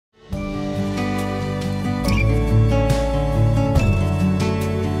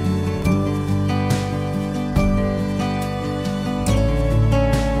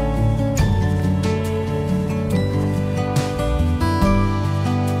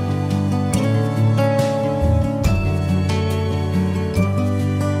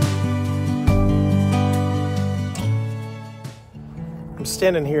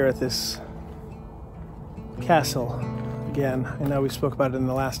standing here at this castle again. I know we spoke about it in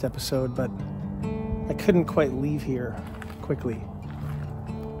the last episode, but I couldn't quite leave here quickly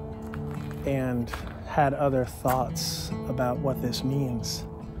and had other thoughts about what this means.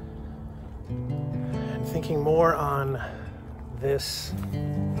 And thinking more on this,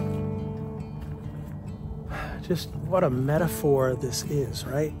 just what a metaphor this is,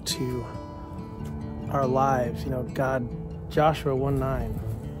 right? To our lives. You know, God, Joshua 1:9,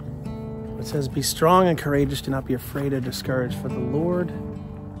 it says, "Be strong and courageous, do not be afraid or discouraged, for the Lord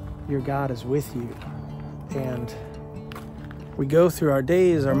your God is with you." And we go through our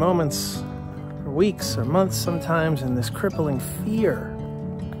days, our moments, our weeks, our months sometimes in this crippling fear.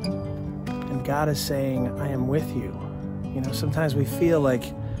 And God is saying, I am with you. You know, sometimes we feel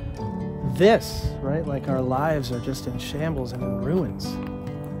like this, right? Like our lives are just in shambles and in ruins.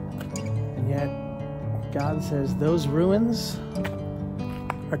 And yet, God says those ruins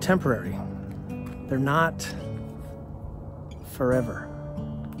are temporary. They're not forever.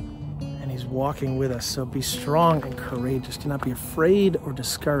 And He's walking with us. So be strong and courageous. Do not be afraid or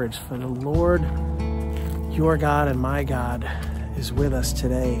discouraged, for the Lord, your God and my God, is with us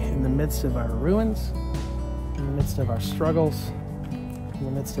today in the midst of our ruins, in the midst of our struggles, in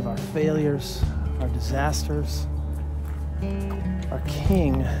the midst of our failures, our disasters. Our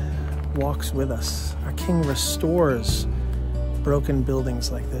King walks with us. Our King restores broken buildings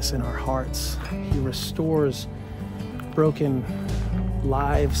like this in our hearts. He restores broken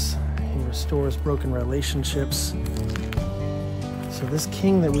lives. He restores broken relationships. So this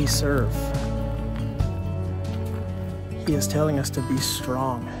King that we serve, He is telling us to be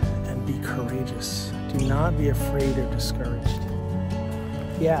strong and be courageous. Do not be afraid or discouraged.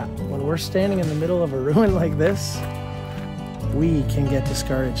 Yeah, when we're standing in the middle of a ruin like this, we can get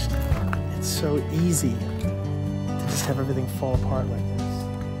discouraged. It's so easy to just have everything fall apart like this.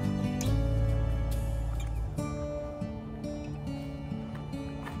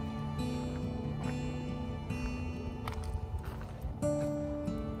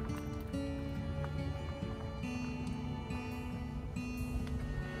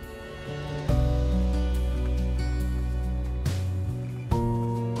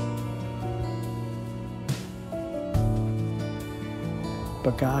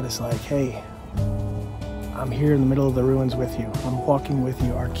 But God is like, hey, I'm here in the middle of the ruins with you. I'm walking with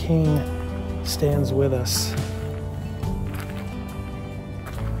you. Our King stands with us.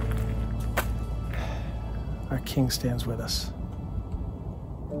 Our King stands with us.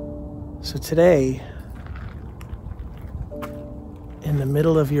 So today, in the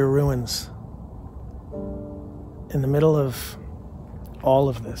middle of your ruins, in the middle of all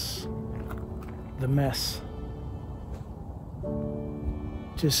of this, the mess,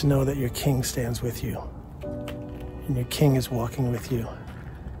 just know that your King stands with you. And your King is walking with you.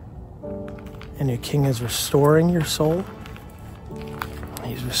 And your King is restoring your soul.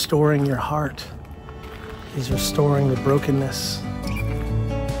 He's restoring your heart. He's restoring the brokenness.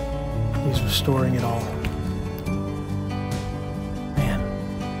 He's restoring it all. Man,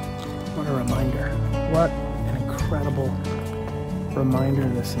 what a reminder. What an incredible reminder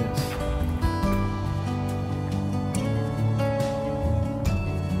this is.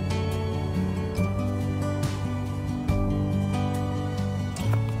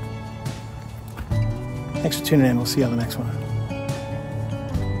 Thanks for tuning in. We'll see you on the next one.